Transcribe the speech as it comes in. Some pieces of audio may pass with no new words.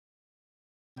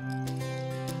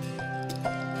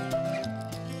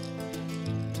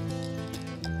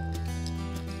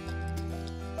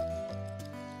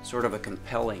sort of a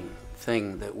compelling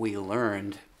thing that we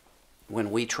learned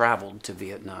when we traveled to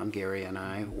Vietnam, Gary and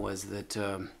I, was that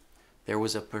there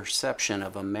was a perception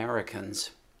of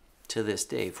Americans to this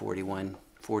day,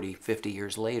 50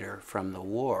 years later from the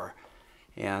war.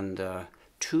 And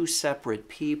two separate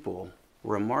people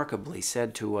remarkably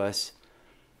said to us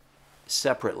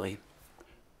separately,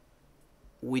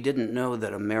 we didn't know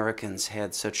that Americans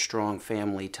had such strong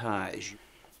family ties.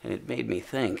 And it made me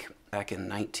think, back in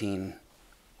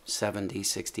 1970,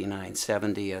 69,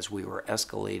 70, as we were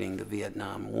escalating the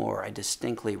Vietnam War, I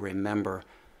distinctly remember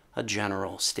a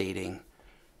general stating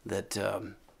that,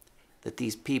 that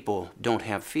these people don't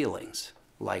have feelings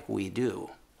like we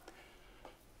do.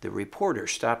 The reporter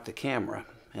stopped the camera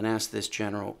and asked this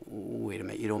general, wait a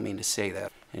minute, you don't mean to say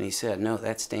that? And he said, no,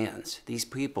 that stands. These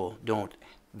people don't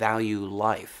value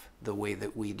life the way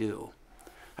that we do.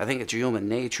 I think it's human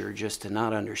nature just to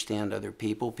not understand other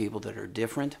people, people that are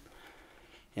different.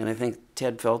 And I think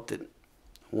Ted felt that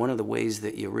one of the ways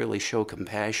that you really show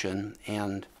compassion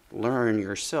and learn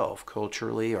yourself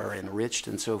culturally or enriched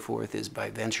and so forth is by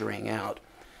venturing out.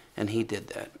 And he did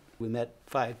that. We met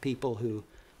 5 people who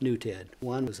knew Ted.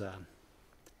 One was a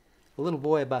little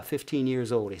boy about 15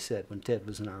 years old, he said, when Ted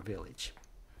was in our village.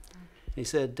 He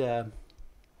said,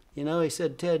 you know, he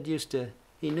said, Ted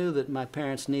he knew that my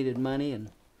parents needed money,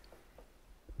 and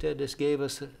Ted just gave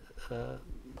us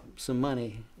some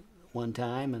money one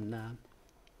time and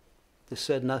just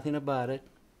said nothing about it.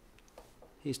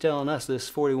 He's telling us this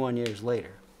 41 years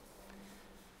later.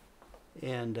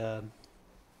 And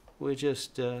we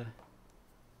just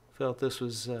felt this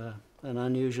was an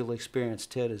unusual experience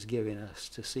Ted is giving us,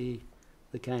 to see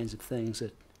the kinds of things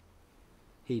that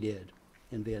he did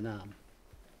in Vietnam.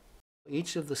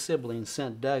 Each of the siblings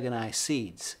sent Doug and I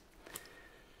seeds.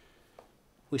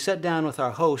 We sat down with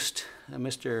our host,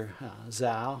 Mr.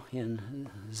 Zhao, in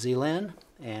Zealand,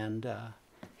 and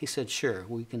he said, sure,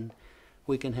 we can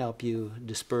help you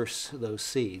disperse those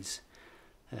seeds.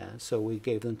 So we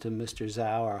gave them to Mr.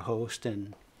 Zhao, our host,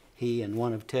 and he and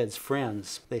one of Ted's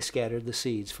friends, they scattered the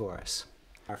seeds for us.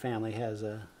 Our family has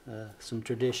some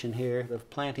tradition here of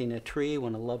planting a tree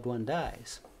when a loved one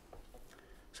dies.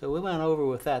 So we went over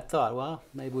with that thought, well,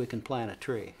 maybe we can plant a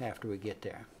tree after we get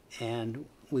there. And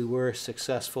we were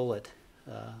successful at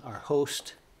our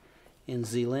host in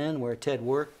Zealand, where Ted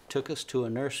worked, took us to a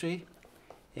nursery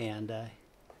and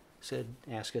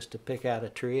asked us to pick out a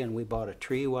tree, and we bought a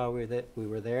tree while we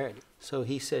were there. So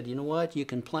he said, you know what, you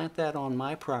can plant that on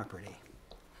my property.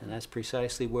 And that's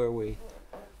precisely where we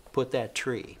put that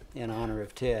tree in honor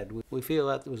of Ted. We feel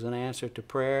that was an answer to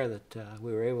prayer, that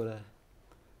we were able to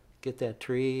get that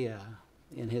tree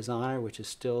in his honor, which is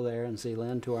still there in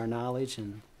Zealand to our knowledge,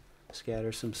 and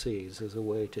scatter some seeds as a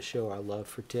way to show our love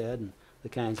for Ted and the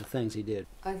kinds of things he did.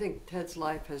 I think Ted's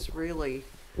life has really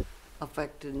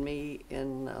affected me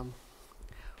in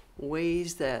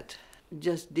ways that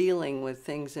just dealing with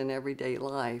things in everyday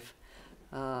life.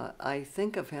 I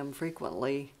think of him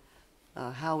frequently.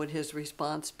 How would his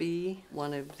response be?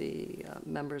 One of the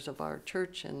members of our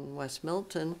church in West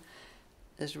Milton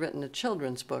has written a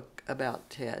children's book about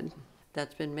Ted.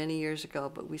 That's been many years ago,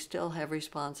 but we still have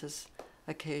responses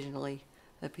occasionally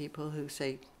of people who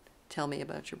say, tell me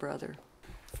about your brother.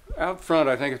 Out front,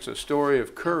 I think it's a story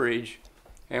of courage,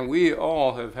 and we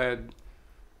all have had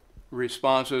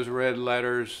responses, read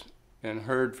letters, and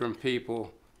heard from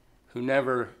people who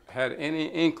never had any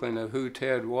inkling of who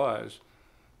Ted was,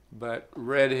 but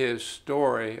read his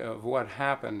story of what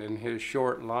happened in his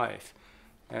short life.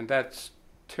 And that's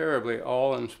terribly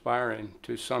awe-inspiring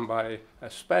to somebody,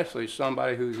 especially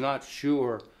somebody who's not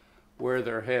sure where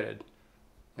they're headed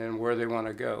and where they want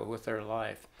to go with their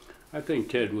life. I think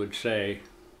Ted would say,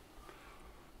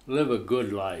 live a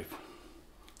good life.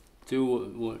 Do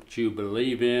what you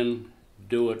believe in,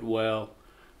 do it well,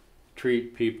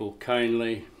 treat people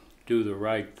kindly, do the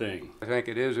right thing. I think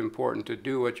it is important to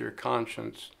do what your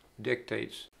conscience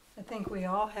dictates. I think we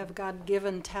all have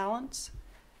God-given talents,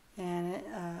 and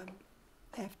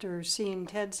after seeing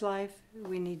Ted's life,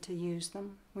 we need to use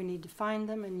them. We need to find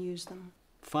them and use them.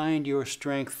 Find your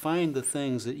strength, find the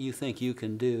things that you think you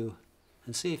can do,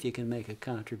 and see if you can make a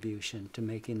contribution to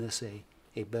making this a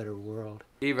better world.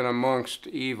 Even amongst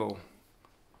evil,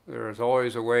 there is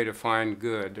always a way to find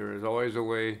good. There is always a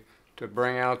way to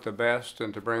bring out the best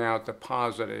and to bring out the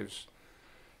positives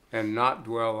and not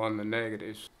dwell on the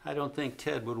negatives. I don't think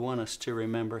Ted would want us to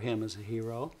remember him as a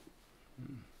hero.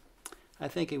 I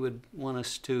think he would want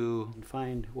us to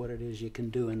find what it is you can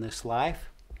do in this life.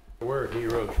 We're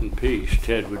heroes in peace.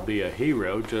 Ted would be a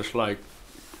hero, just like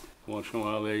once in a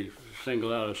while they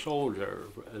single out a soldier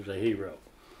as a hero.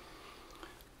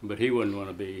 But he wouldn't want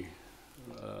to be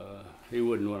he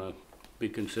wouldn't want to be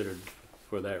considered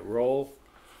for that role,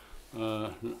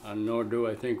 nor do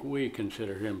I think we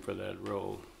consider him for that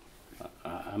role.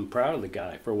 I'm proud of the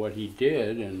guy for what he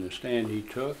did and the stand he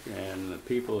took and the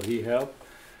people he helped.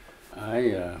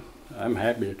 I'm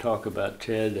happy to talk about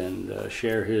Ted and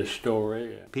share his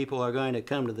story. People are going to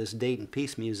come to this Dayton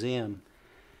Peace Museum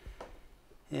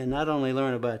and not only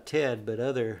learn about Ted, but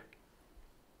other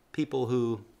people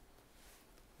who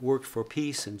worked for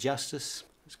peace and justice.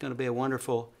 It's going to be a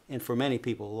wonderful, and for many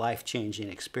people, life-changing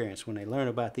experience when they learn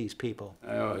about these people.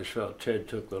 I always felt Ted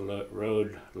took the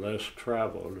road less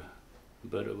traveled,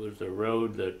 but it was the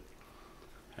road that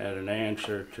had an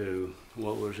answer to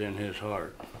what was in his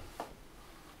heart.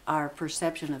 Our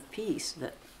perception of peace,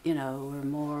 that, you know, we're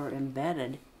more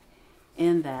embedded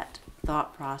in that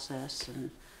thought process,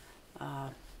 and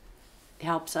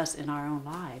helps us in our own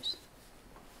lives.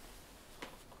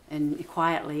 And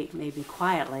quietly, maybe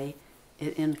quietly,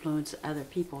 it influences other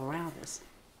people around us.